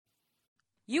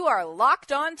You are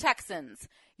Locked On Texans,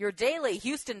 your daily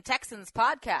Houston Texans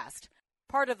podcast,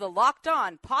 part of the Locked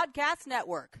On Podcast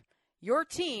Network, your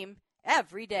team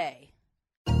every day.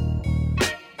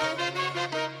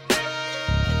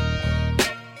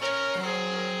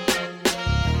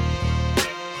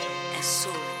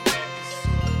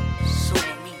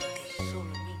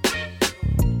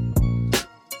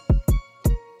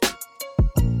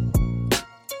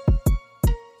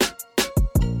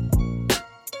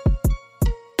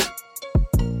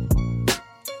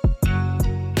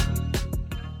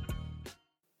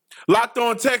 Locked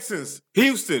On Texans,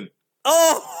 Houston.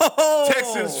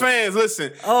 Texans fans,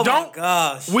 listen. Oh, my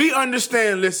gosh. We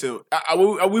understand, listen,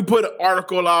 we put an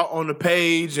article out on the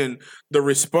page, and the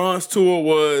response to it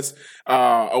was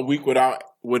a week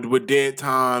with dead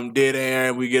time, dead air,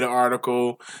 and we get an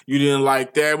article. You didn't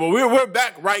like that. Well, we're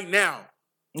back right now.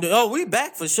 Oh, we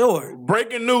back for sure.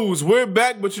 Breaking news, we're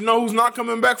back, but you know who's not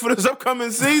coming back for this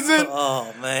upcoming season?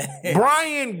 Oh, man.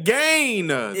 Brian Gaine.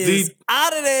 He's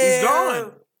out of there. He's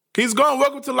gone. He's gone.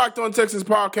 Welcome to Locked On Texans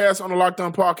podcast on the Locked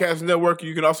On Podcast Network.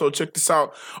 You can also check this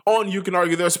out on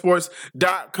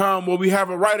YouCanArgueTheirSports.com, where we have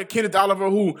a writer, Kenneth Oliver,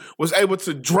 who was able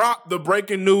to drop the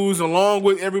breaking news along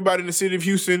with everybody in the city of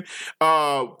Houston.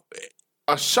 A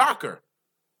shocker.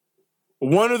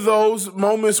 One of those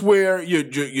moments where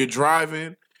you're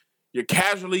driving, you're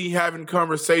casually having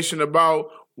conversation about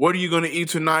what are you going to eat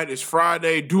tonight? It's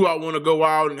Friday. Do I want to go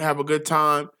out and have a good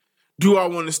time? Do I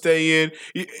want to stay in?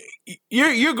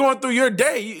 You're going through your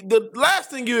day. The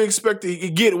last thing you expect to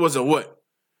get was a what?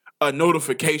 A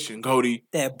notification, Cody.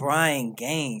 That Brian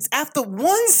Gaines, after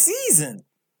one season,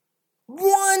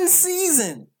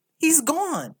 he's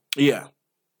gone. Yeah.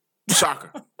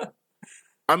 Shocker.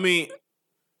 I mean,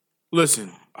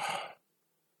 listen,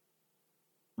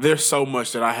 there's so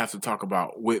much that I have to talk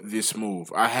about with this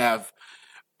move. I have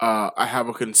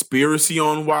a conspiracy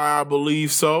on why I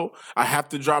believe so. I have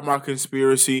to drop my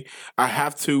conspiracy.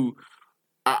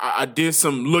 I did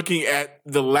some looking at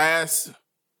the last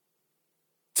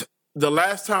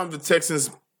time the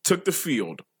Texans took the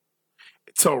field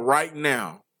till right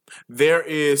now. There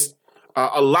is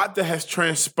a lot that has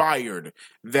transpired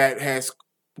that has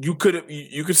you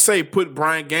could say put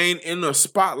Brian Gaine in the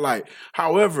spotlight.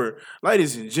 However,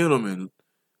 ladies and gentlemen,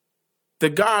 the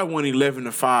guy won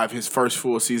 11-5 his first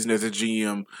full season as a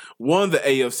GM, won the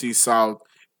AFC South,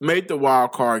 made the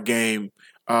wild card game.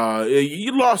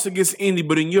 You lost against Indy,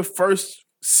 but in your first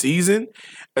season,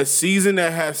 a season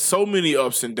that has so many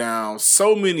ups and downs,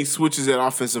 so many switches at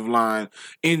offensive line,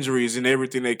 injuries, and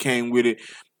everything that came with it.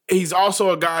 He's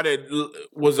also a guy that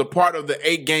was a part of the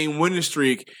 8-game winning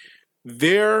streak.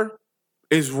 There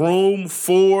is room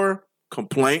for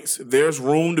complaints. There's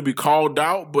room to be called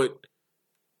out, but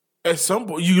at some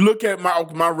point, you look at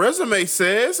my resume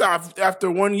says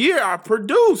after 1 year I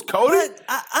produced, Cody. But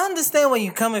I understand where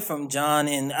you're coming from, John,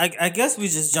 and I guess we're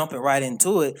just jumping right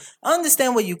into it. I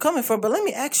understand where you're coming from, but let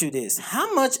me ask you this.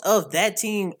 How much of that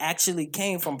team actually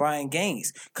came from Brian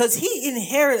Gaines? Because he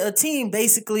inherited a team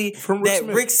basically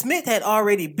Rick Smith had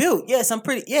already built.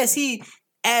 Yes, he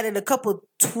added a couple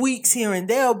tweaks here and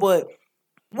there, but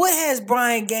what has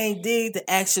Brian Gaines did to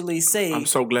actually say? I'm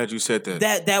so glad you said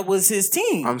that. That was his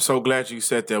team. I'm so glad you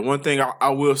said that. One thing I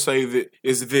will say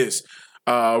is this.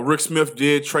 Rick Smith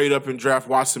did trade up and draft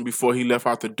Watson before he left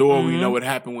out the door. Mm-hmm. We know what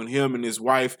happened with him and his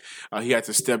wife. He had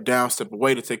to step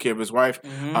away to take care of his wife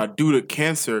due to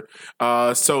cancer.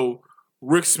 So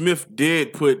Rick Smith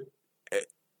did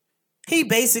he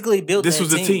basically built this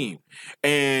was a team.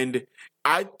 And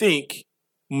I think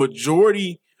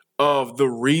majority of the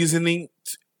reasoning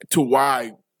to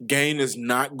why Gaine is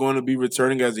not going to be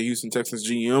returning as the Houston Texans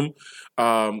GM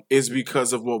is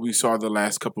because of what we saw the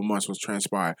last couple months was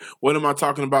transpired. What am I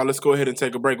talking about? Let's go ahead and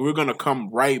take a break. We're going to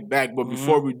come right back. But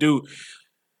before we do,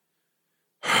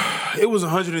 it was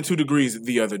 102 degrees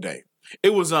the other day.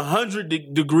 It was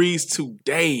 100 degrees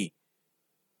today.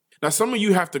 Now, some of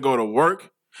you have to go to work.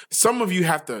 Some of you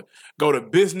have to go to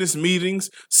business meetings.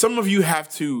 Some of you have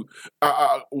to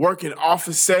work in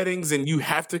office settings, and you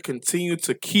have to continue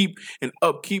to keep and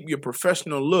upkeep your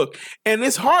professional look. And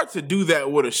it's hard to do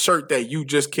that with a shirt that you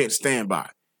just can't stand by.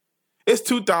 It's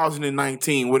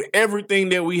 2019 with everything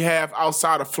that we have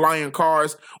outside of flying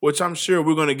cars, which I'm sure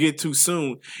we're going to get to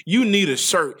soon. You need a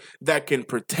shirt that can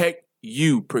protect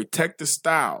you, protect the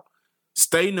style,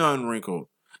 stay non-wrinkled,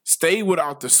 stay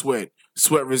without the sweat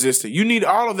resistant. You need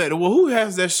all of that. Well, who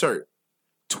has that shirt?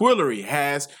 Twillory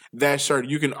has that shirt.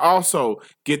 You can also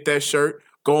get that shirt.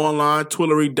 Go online,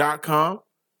 Twillory.com.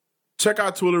 Check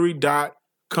out Twillory.com.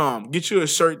 Come, get you a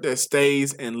shirt that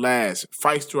stays and lasts,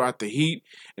 fights throughout the heat,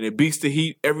 and it beats the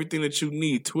heat. Everything that you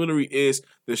need. Twillory is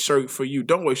the shirt for you.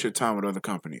 Don't waste your time with other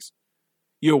companies.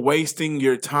 You're wasting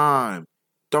your time.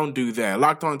 Don't do that.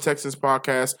 Locked On Texans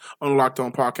podcast on the Locked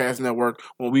On Podcast Network.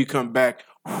 When we come back,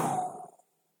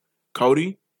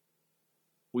 Cody,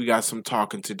 we got some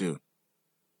talking to do.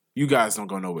 You guys don't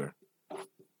go nowhere.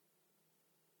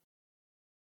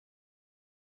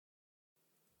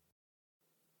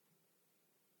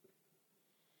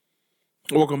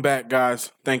 Welcome back, guys.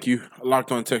 Thank you.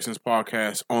 Locked On Texans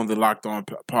podcast on the Locked On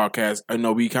podcast. I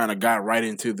know we kind of got right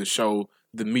into the show,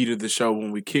 the meat of the show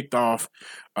when we kicked off.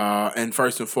 And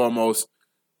first and foremost,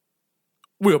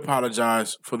 we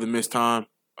apologize for the missed time.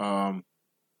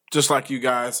 Just like you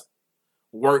guys,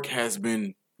 work has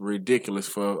been ridiculous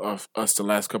for us the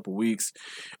last couple weeks.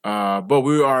 But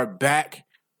we are back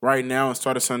right now and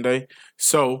started Sunday.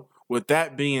 So with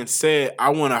that being said,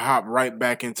 I want to hop right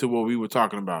back into what we were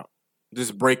talking about. This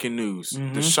breaking news,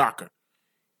 the shocker.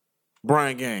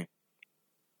 Brian Gaine.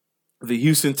 The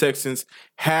Houston Texans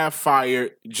have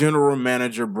fired general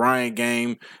manager Brian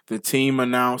Gaine. The team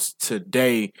announced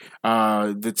today.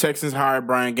 The Texans hired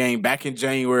Brian Gaine back in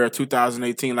January of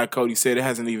 2018. Like Cody said, it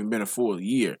hasn't even been a full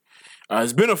year.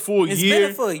 It's been a full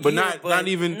year, but not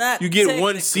even. You get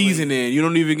one season in. You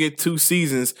don't even get 2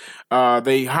 seasons.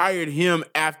 They hired him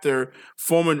after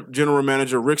former general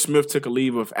manager Rick Smith took a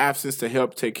leave of absence to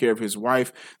help take care of his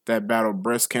wife that battled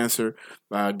breast cancer.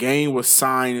 Gaine was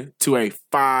signed to a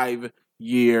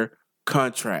 5-year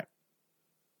contract.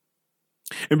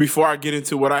 And before I get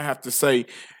into what I have to say,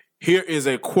 here is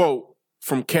a quote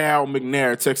from Cal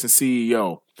McNair, Texans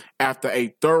CEO. After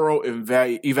a thorough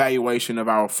evaluation of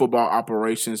our football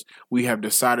operations, we have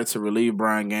decided to relieve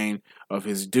Brian Gaine of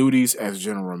his duties as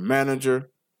general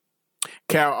manager.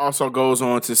 Cal also goes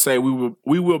on to say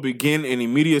we will begin an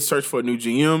immediate search for a new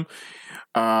GM.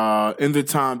 In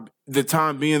the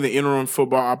time being, the interim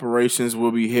football operations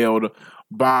will be held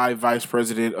by Vice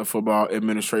President of Football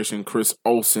Administration Chris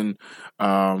Olsen.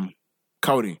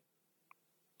 Cody,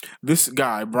 this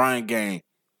guy Brian Gaine,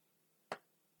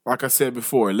 like I said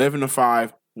before,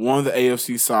 11-5, won the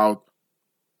AFC South.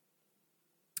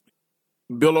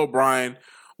 Bill O'Brien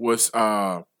was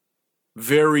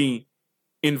very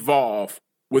involved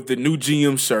with the new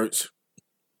GM search.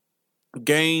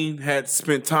 Gaine had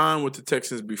spent time with the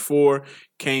Texans before,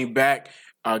 came back.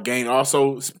 Gaine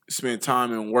also spent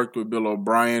time and worked with Bill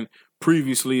O'Brien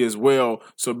previously as well.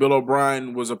 So Bill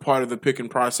O'Brien was a part of the picking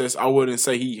process. I wouldn't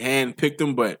say he handpicked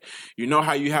him, but you know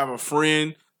how you have a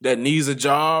friend that needs a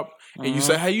job and you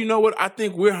say, hey, you know what? I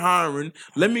think we're hiring.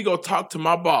 Let me go talk to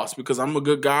my boss because I'm a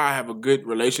good guy. I have a good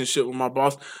relationship with my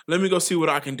boss. Let me go see what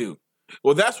I can do.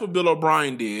 Well, that's what Bill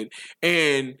O'Brien did,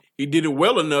 and he did it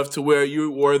well enough to where you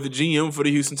were the GM for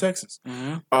the Houston Texans.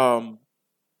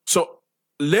 So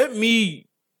let me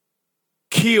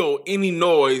kill any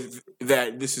noise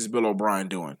that this is Bill O'Brien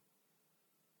doing.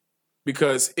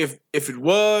 Because if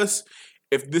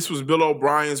this was Bill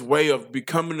O'Brien's way of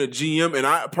becoming a GM, and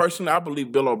I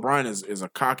believe Bill O'Brien is a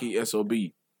cocky SOB,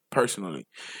 personally.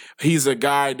 He's a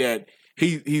guy that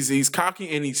he's cocky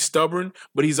and he's stubborn,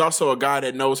 but he's also a guy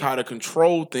that knows how to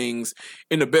control things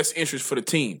in the best interest for the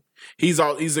team. He's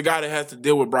a guy that has to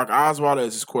deal with Brock Osweiler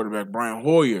as his quarterback, Brian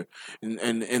Hoyer,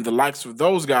 and the likes of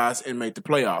those guys and make the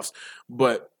playoffs.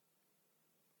 But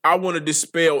I want to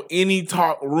dispel any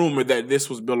rumor that this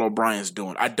was Bill O'Brien's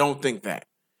doing. I don't think that.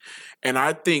 And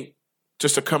I think,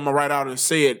 just to come right out and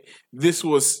say it, this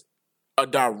was a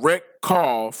direct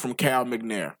call from Cal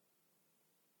McNair.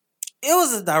 It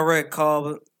was a direct call,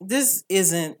 but this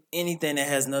isn't anything that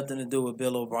has nothing to do with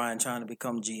Bill O'Brien trying to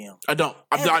become GM. I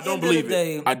don't believe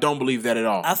it. I don't believe that at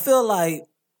all. I feel like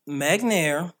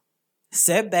McNair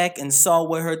sat back and saw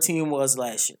where her team was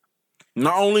last year.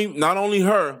 Not only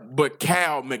her, but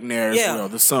Cal McNair as well,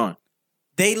 the son.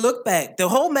 They look back, the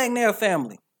whole McNair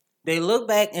family. They look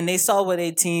back and they saw where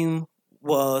their team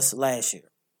was last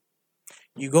year.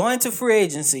 You go into free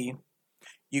agency,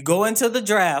 you go into the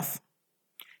draft.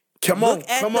 Look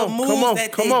at the moves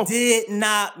that they did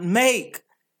not make.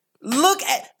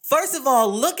 First of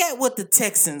all, look at what the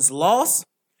Texans lost.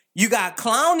 You got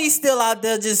Clowney still out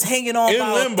there just hanging on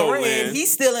by a thread. Man.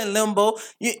 He's still in limbo.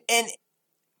 And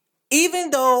even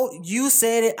though you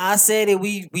said it, I said it,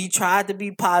 we tried to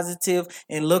be positive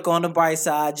and look on the bright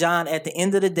side. John, at the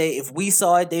end of the day, if we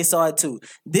saw it, they saw it too.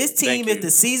 This team, if the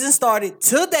season started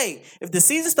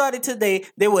today,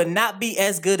 they would not be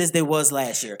as good as they was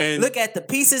last year. And look at the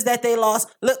pieces that they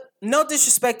lost. Look, no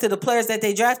disrespect to the players that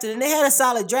they drafted, and they had a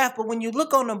solid draft, but when you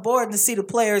look on the board and see the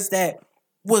players that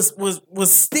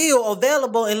was still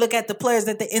available, and look at the players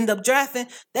that they end up drafting,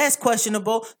 that's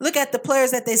questionable. Look at the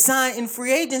players that they signed in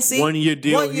free agency. 1 year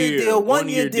deal, one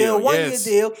year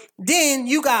deal. Then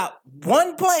you got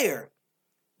one player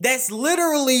that's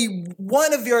literally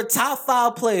one of your top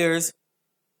 5 players.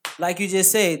 Like you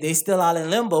just said, they still out in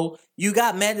limbo. You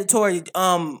got mandatory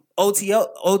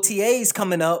OTAs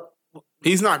coming up.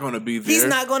 He's not going to be there. He's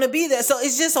not going to be there. So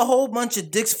it's just a whole bunch of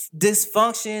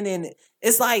dysfunction, and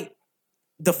it's like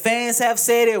the fans have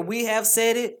said it, we have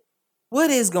said it. What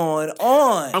is going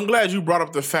on? I'm glad you brought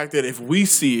up the fact that if we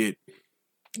see it,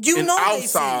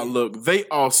 outside look, they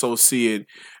also see it.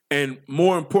 And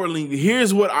more importantly,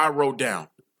 here's what I wrote down.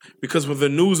 Because when the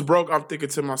news broke, I'm thinking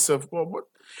to myself, well, what?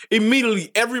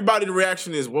 Immediately, everybody's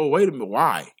reaction is, well, wait a minute,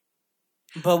 why?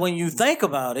 But when you think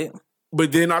about it.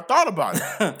 But then I thought about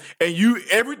it. And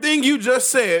everything you just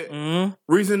said,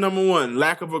 reason number 1,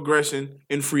 lack of aggression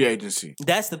in free agency.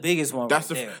 That's the biggest one.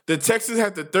 The Texans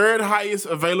had the 3rd highest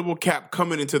available cap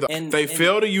coming into they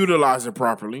failed to utilize it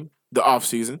properly, the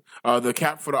offseason, the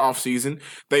cap for the offseason.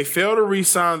 They failed to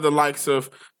re-sign the likes of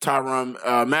Tyrann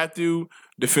Mathieu,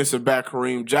 defensive back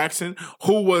Kareem Jackson,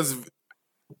 who was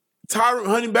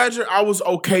Honey Badger I was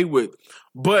okay with.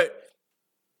 But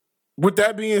with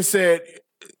that being said,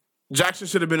 Jackson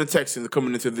should have been a Texan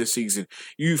coming into this season.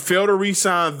 You failed to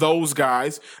re-sign those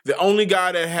guys. The only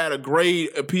guy that had a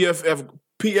PFF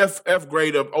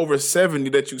grade of over 70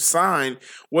 that you signed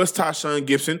was Tashawn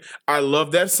Gibson. I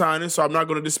love that signing, so I'm not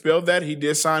going to dispel that. He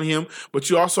did sign him. But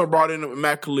you also brought in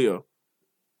Matt Khalil.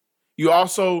 You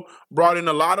also brought in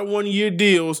a lot of one-year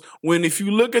deals when if you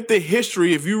look at the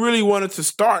history, if you really wanted to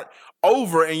start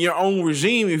over in your own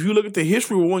regime, if you look at the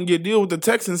history of one-year deal with the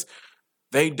Texans,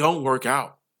 they don't work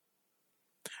out.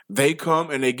 They come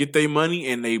and they get their money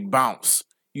and they bounce.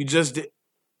 You just did.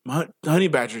 Honey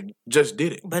Badger just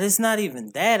did it. But it's not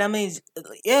even that. I mean,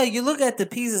 yeah, you look at the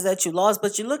pieces that you lost,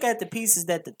 but you look at the pieces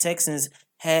that the Texans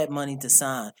had money to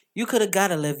sign. You could have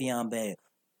got a Le'Veon Bell.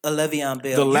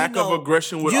 The lack of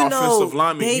aggression with offensive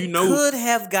linemen. They could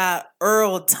have got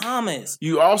Earl Thomas.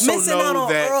 You also missing know out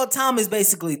on that Earl Thomas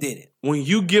basically did it. When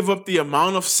you give up the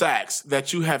amount of sacks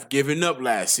that you have given up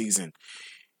last season,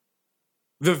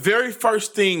 the very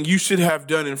first thing you should have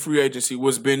done in free agency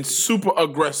was been super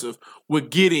aggressive with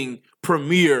getting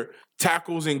premier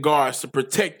tackles and guards to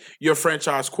protect your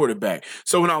franchise quarterback.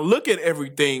 So when I look at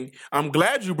everything, I'm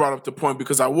glad you brought up the point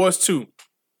because I was too.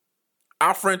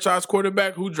 Our franchise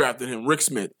quarterback, who drafted him? Rick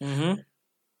Smith. Mm-hmm.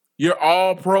 Your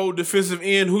all-pro defensive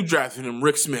end, who drafted him?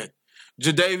 Rick Smith.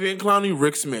 Jadeveon Clowney,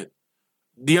 Rick Smith.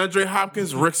 DeAndre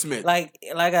Hopkins, Rick Smith. Like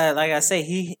I say,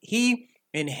 he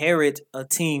inherit a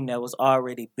team that was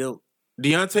already built.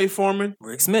 Deontay Foreman,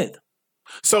 Rick Smith.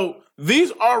 So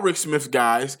these are Rick Smith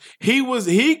guys.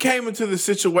 He came into the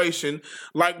situation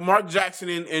like Mark Jackson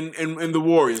in the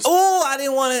Warriors. Oh, I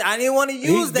didn't want to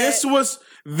use that.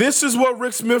 This is what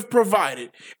Rick Smith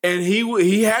provided, and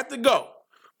he had to go.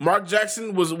 Mark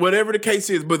Jackson was whatever the case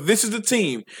is, but this is the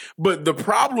team. But the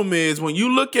problem is when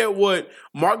you look at what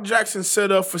Mark Jackson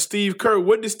set up for Steve Kerr,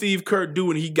 what did Steve Kerr do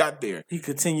when he got there? He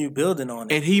continued building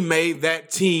on it. And he made that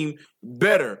team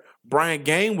better. Brian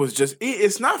Game was just,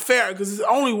 it's not fair because it's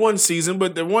only one season,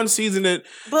 but the one season that.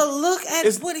 But look at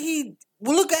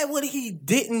what he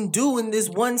didn't do in this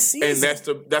one season. And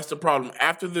that's the problem.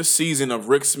 After the season of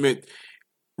Rick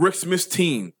Smith's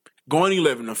team, going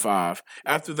 11-5,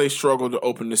 after they struggled to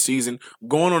open the season,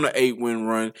 going on an 8-win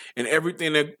run, and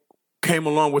everything that came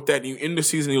along with that, and you end the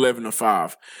season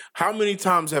 11-5. How many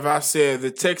times have I said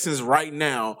the Texans right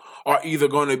now are either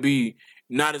going to be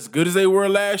not as good as they were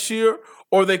last year,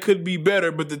 or they could be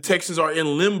better, but the Texans are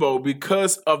in limbo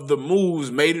because of the moves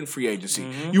made in free agency.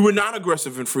 Mm-hmm. You were not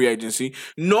aggressive in free agency,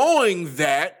 knowing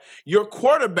that your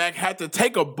quarterback had to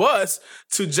take a bus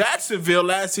to Jacksonville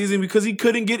last season because he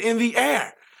couldn't get in the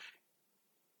air.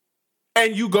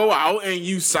 And you go out and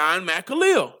you sign Matt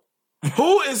Khalil,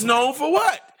 who is known for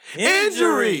what?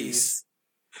 Injuries.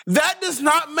 That does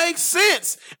not make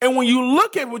sense. And when you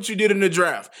look at what you did in the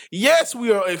draft, yes,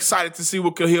 we are excited to see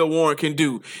what Khalil Warren can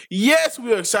do. Yes,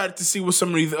 we are excited to see what some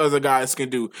of these other guys can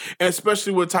do, and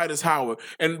especially with Titus Howard.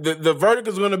 And the verdict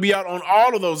is going to be out on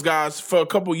all of those guys for a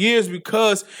couple years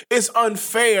because it's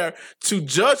unfair to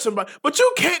judge somebody. But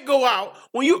you can't go out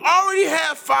when you already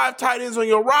have 5 tight ends on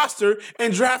your roster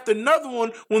and draft another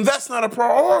one when that's not a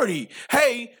priority.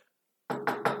 Hey,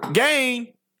 Game,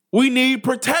 we need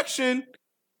protection.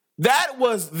 That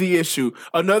was the issue.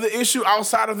 Another issue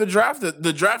outside of the draft,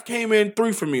 the draft came in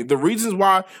 3 for me. The reasons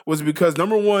why was because,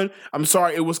 number 1,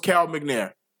 it was Cal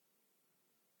McNair.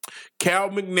 Cal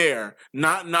McNair,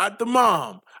 not the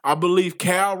mom. I believe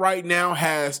Cal right now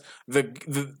has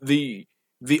the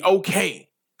the okay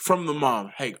from the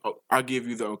mom. Hey, I'll give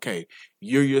you the okay.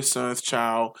 You're your son's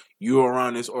child. You're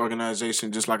around this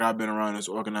organization just like I've been around this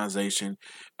organization.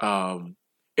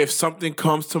 If something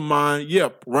comes to mind,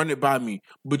 run it by me.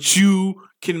 But you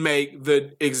can make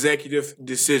the executive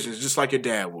decisions just like your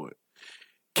dad would.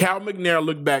 Cal McNair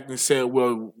looked back and said,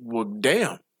 well,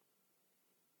 damn.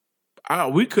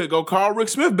 We could go call Rick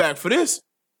Smith back for this.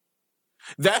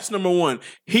 That's number one.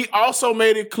 He also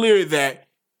made it clear that,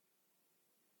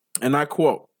 and I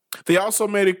quote, they also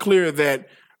made it clear that,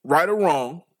 right or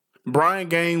wrong, Brian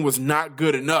Gaines was not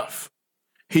good enough.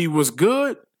 He was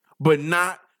good, but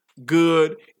not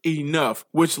good enough,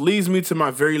 which leads me to my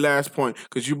very last point,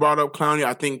 because you brought up Clowney.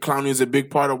 I think Clowney is a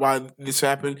big part of why this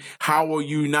happened. How are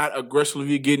you not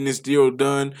aggressively getting this deal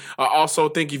done? I also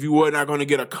think if you were not going to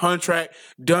get a contract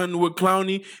done with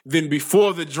Clowney, then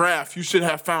before the draft, you should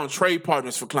have found trade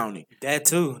partners for Clowney. That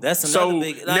too. That's another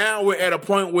big. Now we're at a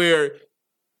point where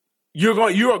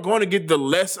you are going to get the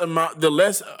less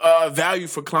value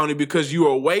for Clowney because you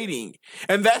are waiting,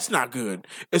 and that's not good,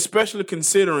 especially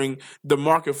considering the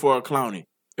market for a Clowney.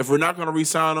 If we're not going to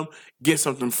re-sign him, get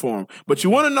something for him. But you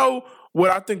want to know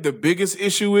what I think the biggest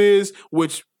issue is,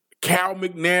 which Cal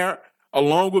McNair,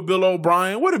 along with Bill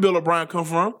O'Brien, where did Bill O'Brien come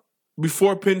from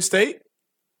before Penn State?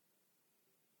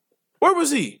 Where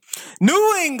was he?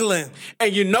 New England.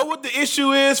 And you know what the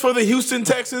issue is for the Houston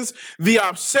Texans? The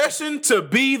obsession to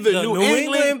be the New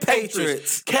England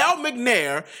Patriots. Cal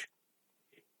McNair,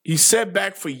 he sat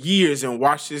back for years and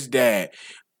watched his dad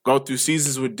go through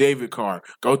seasons with David Carr,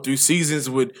 go through seasons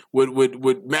with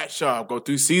Matt Schaub, go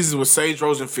through seasons with Sage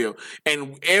Rosenfield.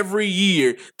 And every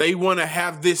year they want to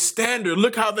have this standard.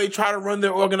 Look how they try to run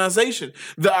their organization.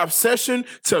 The obsession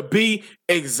to be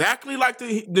exactly like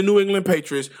the New England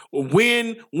Patriots.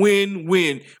 Win, win,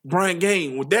 win. Brian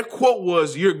Gaines, their quote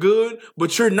was, you're good,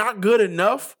 but you're not good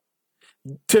enough.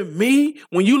 To me,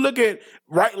 when you look at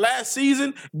last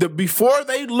season, before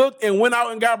they looked and went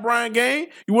out and got Brian Gaines,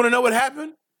 you want to know what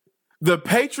happened? The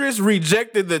Patriots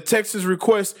rejected the Texans'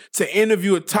 request to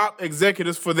interview top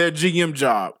executives for their GM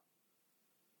job.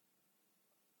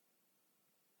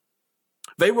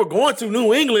 They were going to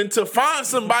New England to find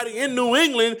somebody in New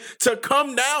England to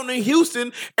come down to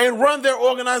Houston and run their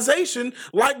organization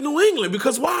like New England.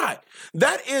 Because why?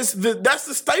 That's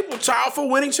the staple child for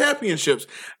winning championships.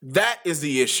 That is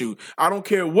the issue. I don't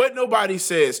care what nobody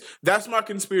says. That's my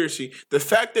conspiracy. The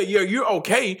fact that you're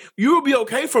okay, you will be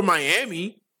okay for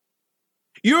Miami.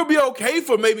 You'll be okay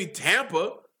for maybe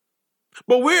Tampa.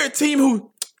 But we're a team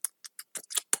who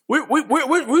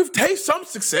we've tasted some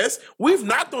success. We've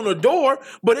knocked on the door,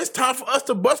 but it's time for us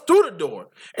to bust through the door.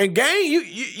 And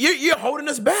Gaines, you're holding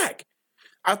us back.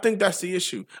 I think that's the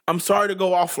issue. I'm sorry to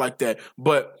go off like that,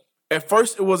 but at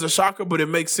first it was a shocker, but it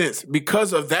makes sense.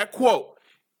 Because of that quote,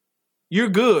 you're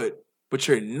good, but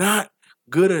you're not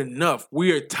good enough.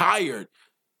 We are tired.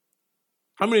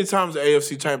 How many times the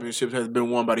AFC Championship has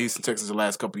been won by the Houston Texans the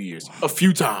last couple of years? A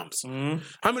few times. Mm-hmm.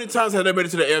 How many times have they made it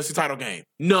to the AFC title game?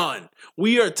 None.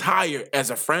 We are tired as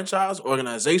a franchise,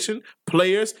 organization,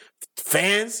 players,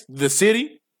 fans, the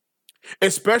city,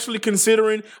 especially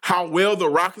considering how well the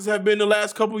Rockets have been the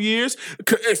last couple of years,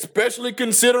 especially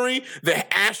considering the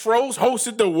Astros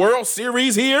hosted the World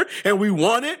Series here and we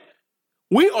won it.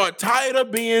 We are tired of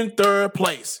being third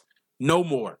place. No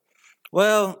more.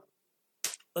 Well,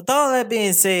 with all that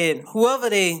being said, whoever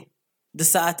they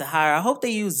decide to hire, I hope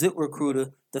they use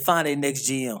ZipRecruiter to find their next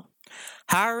GM.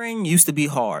 Hiring used to be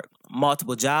hard.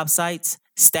 Multiple job sites,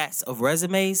 stacks of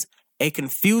resumes, a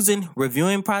confusing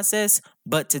reviewing process,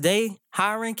 but today,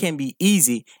 hiring can be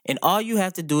easy, and all you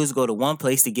have to do is go to one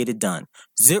place to get it done.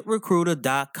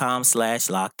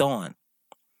 ZipRecruiter.com/lockedon.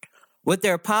 With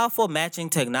their powerful matching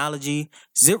technology,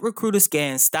 ZipRecruiter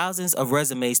scans thousands of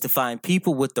resumes to find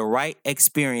people with the right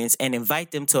experience and invite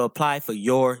them to apply for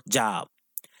your job.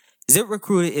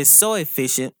 ZipRecruiter is so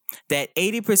efficient that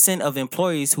 80% of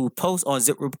employees who post on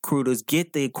ZipRecruiter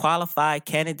get the qualified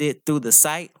candidate through the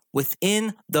site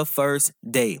within the first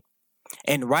day.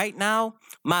 And right now,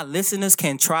 my listeners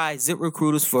can try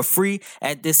ZipRecruiters for free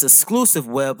at this exclusive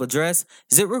web address,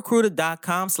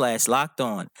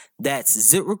 ZipRecruiter.com/lockedon.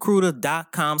 That's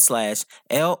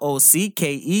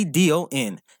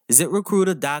ZipRecruiter.com/LOCKEDON.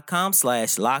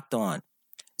 ZipRecruiter.com/lockedon.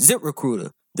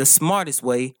 ZipRecruiter, the smartest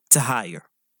way to hire.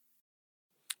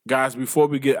 Guys, before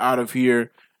we get out of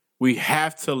here, we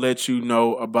have to let you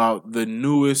know about the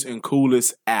newest and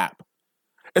coolest app.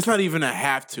 It's not even a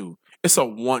have to. It's a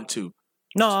want to.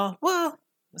 No, well,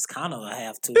 it's kind of a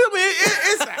have to. I mean,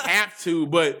 it's a have to,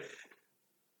 but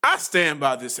I stand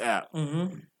by this app.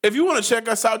 Mm-hmm. If you want to check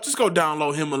us out, just go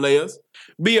download Himalayas.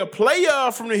 Be a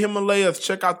player from the Himalayas.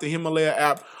 Check out the Himalaya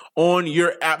app on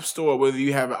your app store, whether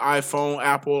you have an iPhone,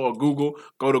 Apple, or Google.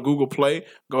 Go to Google Play.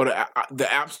 Go to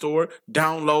the App Store.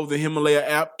 Download the Himalaya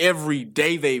app. Every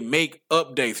day they make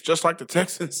updates, just like the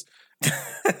Texans.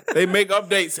 They make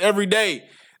updates every day,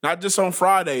 not just on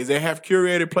Fridays. They have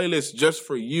curated playlists just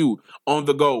for you on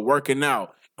the go, working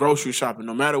out, grocery shopping,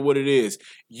 no matter what it is.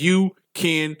 You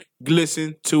can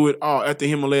listen to it all at the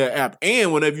Himalaya app.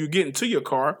 And whenever you get into your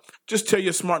car, just tell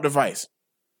your smart device,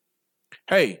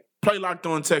 hey, play Locked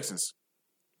On Texans.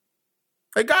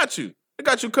 They got you. They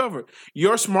got you covered.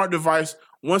 Your smart device,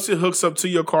 once it hooks up to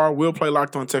your car, will play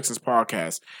Locked On Texans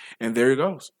podcast. And there it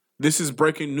goes. This is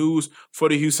breaking news for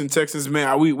the Houston Texans.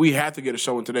 Man, we had to get a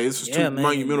show in today. This was too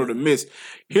monumental to miss.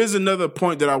 Here's another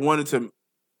point that I wanted to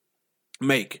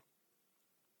make.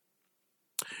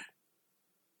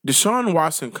 Deshaun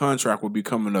Watson contract will be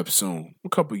coming up soon, a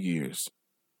couple years.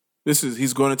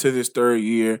 He's going into this third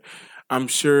year. I'm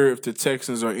sure if the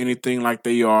Texans are anything like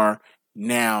they are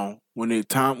now, when it's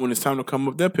time to come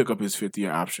up, they'll pick up his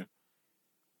 5th-year option.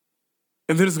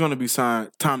 And then it's going to be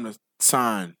time to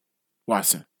sign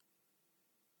Watson.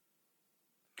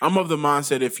 I'm of the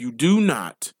mindset if you do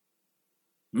not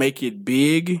make it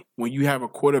big when you have a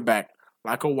quarterback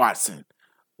like a Watson,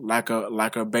 like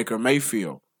a Baker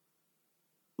Mayfield,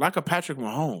 like a Patrick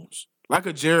Mahomes, like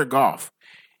a Jared Goff,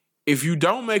 if you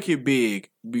don't make it big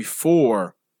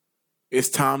before it's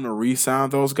time to re-sign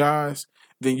those guys,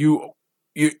 then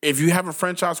if you have a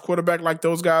franchise quarterback like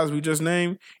those guys we just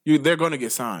named, they're going to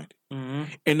get signed. Mm-hmm.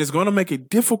 And it's going to make it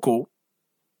difficult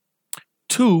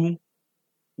to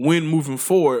win moving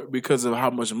forward because of how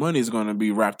much money is going to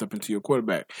be wrapped up into your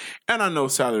quarterback. And I know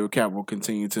salary cap will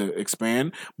continue to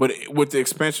expand, but with the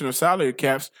expansion of salary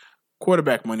caps,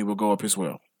 quarterback money will go up as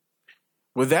well.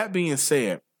 With that being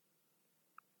said,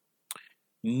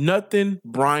 nothing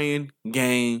Brian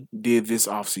Gaine did this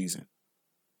offseason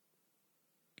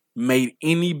made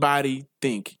anybody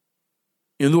think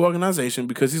in the organization,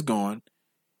 because he's gone,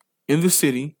 in the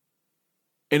city,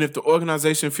 and if the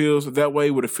organization feels that way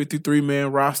with a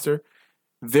 53-man roster,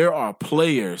 there are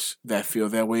players that feel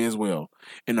that way as well.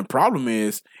 And the problem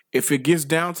is, if it gets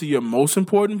down to your most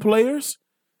important players,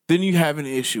 then you have an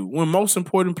issue. When most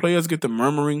important players get the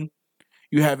murmuring,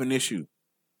 you have an issue.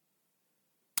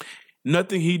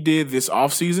 Nothing he did this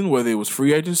offseason, whether it was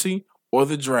free agency or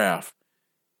the draft,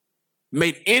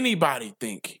 made anybody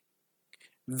think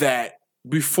that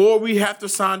before we have to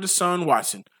sign Deshaun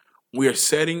Watson, we are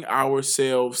setting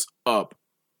ourselves up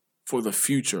for the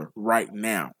future right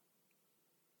now.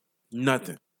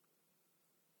 Nothing.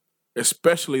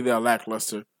 Especially their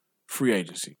lackluster free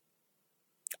agency.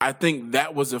 I think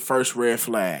that was the first red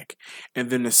flag. And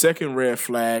then the second red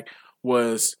flag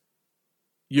was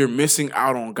you're missing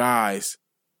out on guys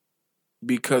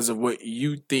because of what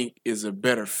you think is a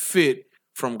better fit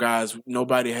from guys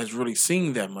nobody has really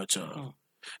seen that much of.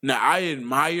 Now, I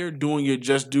admire doing your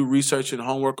just do research and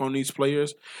homework on these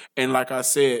players. And like I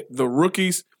said, the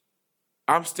rookies,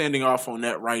 I'm standing off on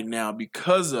that right now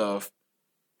because of,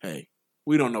 hey,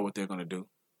 we don't know what they're going to do.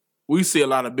 We see a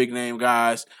lot of big-name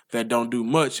guys that don't do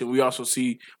much, and we also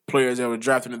see players that were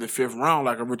drafted in the 5th round,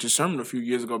 like a Richard Sherman a few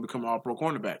years ago, become all-pro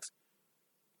cornerbacks.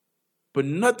 But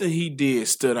nothing he did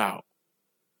stood out.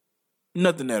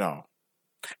 Nothing at all.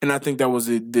 And I think that was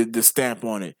the stamp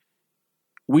on it.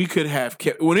 We could have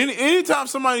kept. Anytime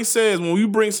somebody says, when we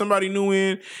bring somebody new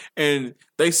in and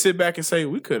they sit back and say,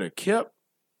 we could have kept.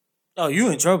 Oh, you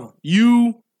in trouble.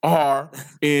 You are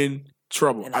in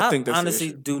trouble. And I think that's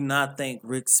honestly do not think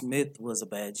Rick Smith was a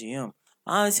bad GM.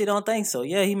 I honestly don't think so.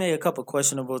 Yeah, he made a couple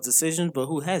questionable decisions, but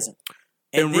who hasn't?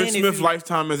 And Rick Smith's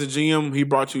lifetime as a GM, he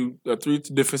brought you a 3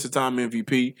 defensive time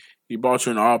MVP. He brought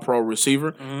you an all-pro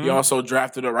receiver. Mm-hmm. He also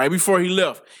drafted up right before he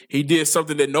left. He did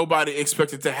something that nobody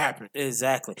expected to happen.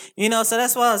 Exactly. So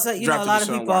that's why I say, a lot of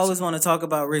people always want to talk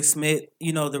about Rick Smith,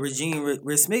 the regime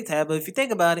Rick Smith had. But if you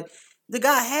think about it, the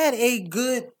guy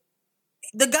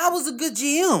was a good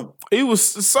GM. He was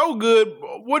so good.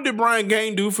 What did Brian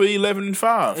Gaine do for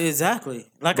 11-5? Exactly.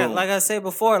 Like I said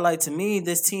before, to me,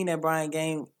 this team that Brian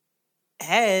Gaine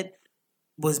had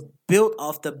was built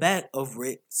off the back of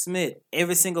Rick Smith.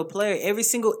 Every single player, every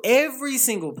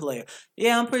single player.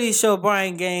 Yeah, I'm pretty sure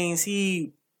Brian Gaines,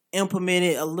 he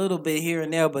implemented a little bit here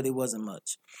and there, but it wasn't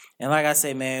much. And like I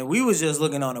say, man, we was just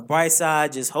looking on the bright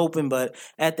side, just hoping. But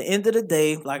at the end of the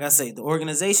day, like I say, the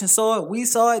organization saw it. We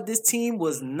saw it. This team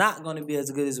was not going to be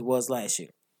as good as it was last year.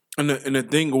 And the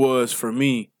thing was, for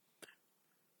me,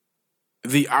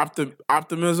 the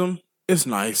optimism is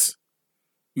nice.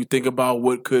 You think about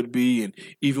what could be, and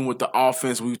even with the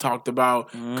offense we've talked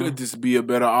about, could this be a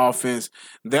better offense?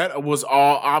 That was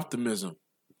all optimism.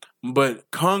 But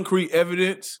concrete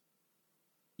evidence,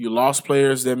 you lost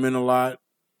players that meant a lot.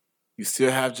 You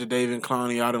still have Jadeveon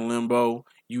Clowney out in limbo.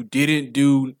 You didn't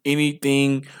do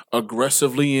anything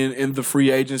aggressively in the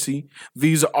free agency.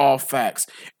 These are all facts.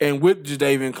 And with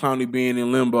Jadeveon Clowney being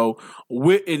in limbo,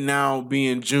 with it now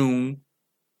being June,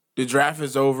 the draft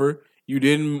is over. You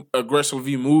didn't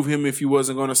aggressively move him if you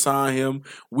wasn't going to sign him.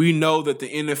 We know that the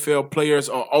NFL players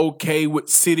are okay with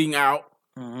sitting out.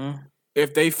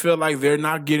 If they feel like they're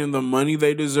not getting the money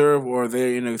they deserve or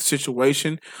they're in a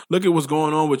situation. Look at what's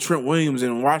going on with Trent Williams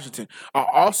in Washington. I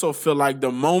also feel like the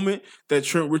moment that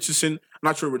Trent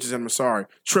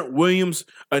Williams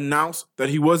announced that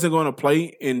he wasn't going to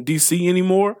play in D.C.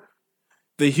 anymore,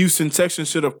 the Houston Texans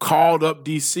should have called up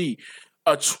D.C.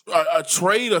 A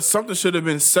trade or something should have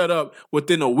been set up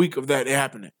within a week of that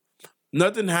happening.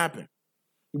 Nothing happened.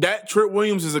 That Trent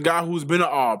Williams is a guy who's been an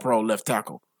all-pro left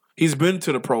tackle. He's been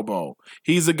to the Pro Bowl.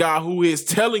 He's a guy who is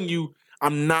telling you,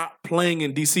 I'm not playing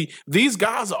in D.C. These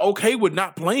guys are okay with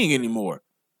not playing anymore,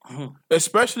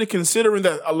 especially considering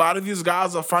that a lot of these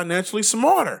guys are financially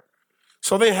smarter.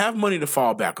 So they have money to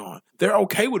fall back on. They're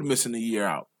okay with missing a year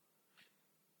out.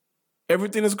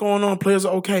 Everything that's going on, players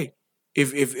are okay.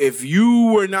 If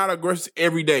you were not aggressive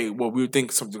every day, well, we would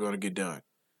think something's going to get done.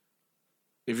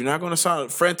 If you're not going to sign,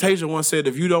 Fantasia once said,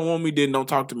 if you don't want me, then don't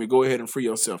talk to me. Go ahead and free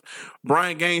yourself.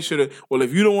 Brian Gaines should have, well,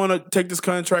 if you don't want to take this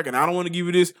contract and I don't want to give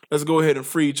you this, let's go ahead and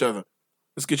free each other.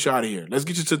 Let's get you out of here. Let's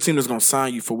get you to a team that's going to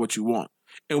sign you for what you want.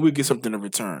 And we get something in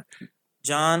return.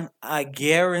 John, I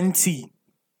guarantee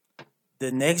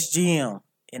the next GM,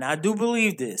 and I do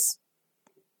believe this,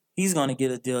 he's going to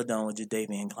get a deal done with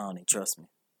Jadeveon Clowney. Trust me.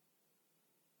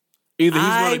 Either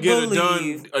he's going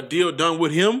to get a deal done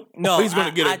with him, no, or he's going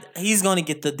to get he's going to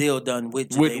get the deal done with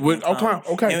Jadeveon Clowney.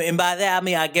 Okay. And by that I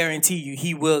mean I guarantee you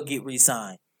he will get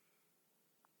re-signed.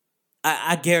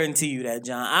 I guarantee you that,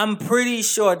 John. I'm pretty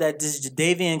sure that this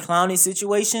Jadeveon Clowney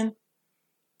situation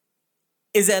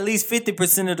is at least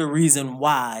 50% of the reason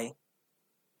why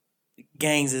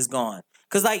Gaines is gone.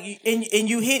 Because like, and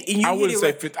you hit, and you I would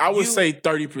say 50, I would say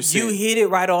 30%. You hit it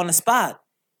right on the spot.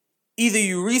 Either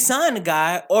you re-sign the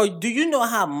guy, or do you know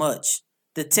how much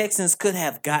the Texans could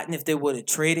have gotten if they would have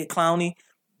traded Clowney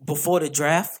before the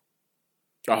draft?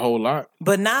 A whole lot.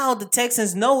 But now the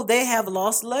Texans know they have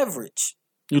lost leverage.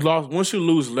 Once you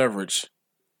lose leverage.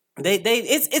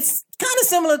 It's kind of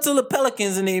similar to the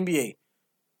Pelicans in the NBA.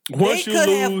 They could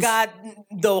have got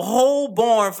the whole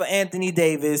barn for Anthony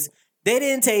Davis. They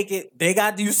didn't take it.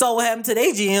 You saw what happened to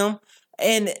their GM.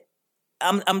 And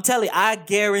I'm telling you, I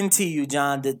guarantee you,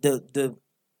 John, that the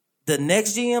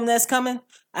next GM that's coming,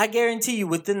 I guarantee you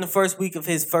within the first week of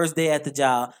his first day at the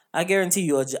job, I guarantee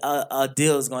you a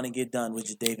deal is going to get done with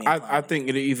Jadeveon Clowney. I think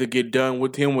it'll either get done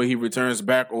with him when he returns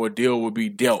back, or a deal will be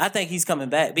dealt. I think he's coming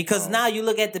back because now you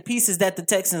look at the pieces that the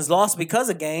Texans lost because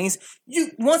of Gaines.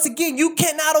 Once again, you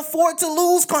cannot afford to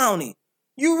lose Clowney.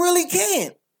 You really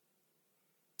can't.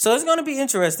 So it's going to be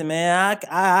interesting, man.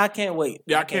 I can't wait.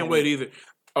 Yeah, I can't wait either.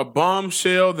 A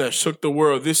bombshell that shook the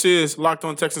world. This is Locked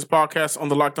On Texans Podcast on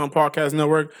the Locked On Podcast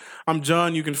Network. I'm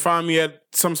John. You can find me at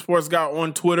Some Sports Guy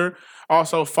on Twitter.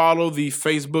 Also follow the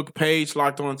Facebook page,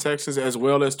 Locked On Texans, as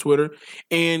well as Twitter.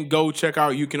 And go check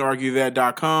out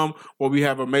youcanarguethat.com, where we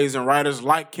have amazing writers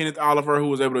like Kenneth Oliver, who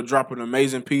was able to drop an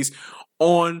amazing piece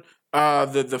on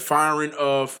the firing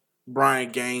of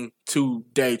Brian Gaines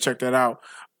today. Check that out.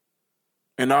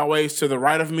 And always to the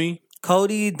right of me,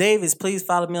 Cody Davis. Please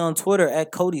follow me on Twitter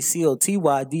at Cody,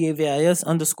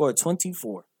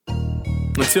 COTYDAVIS_24.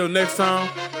 Until next time,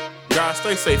 guys,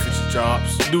 stay safe at your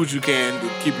jobs. Do what you can to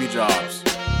keep your jobs.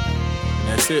 And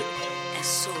that's it.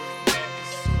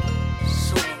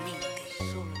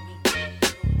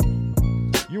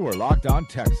 You are Locked On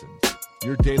Texans,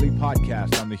 your daily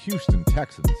podcast on the Houston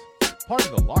Texans, part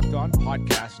of the Locked On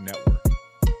Podcast Network.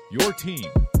 Your team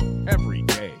every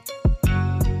day.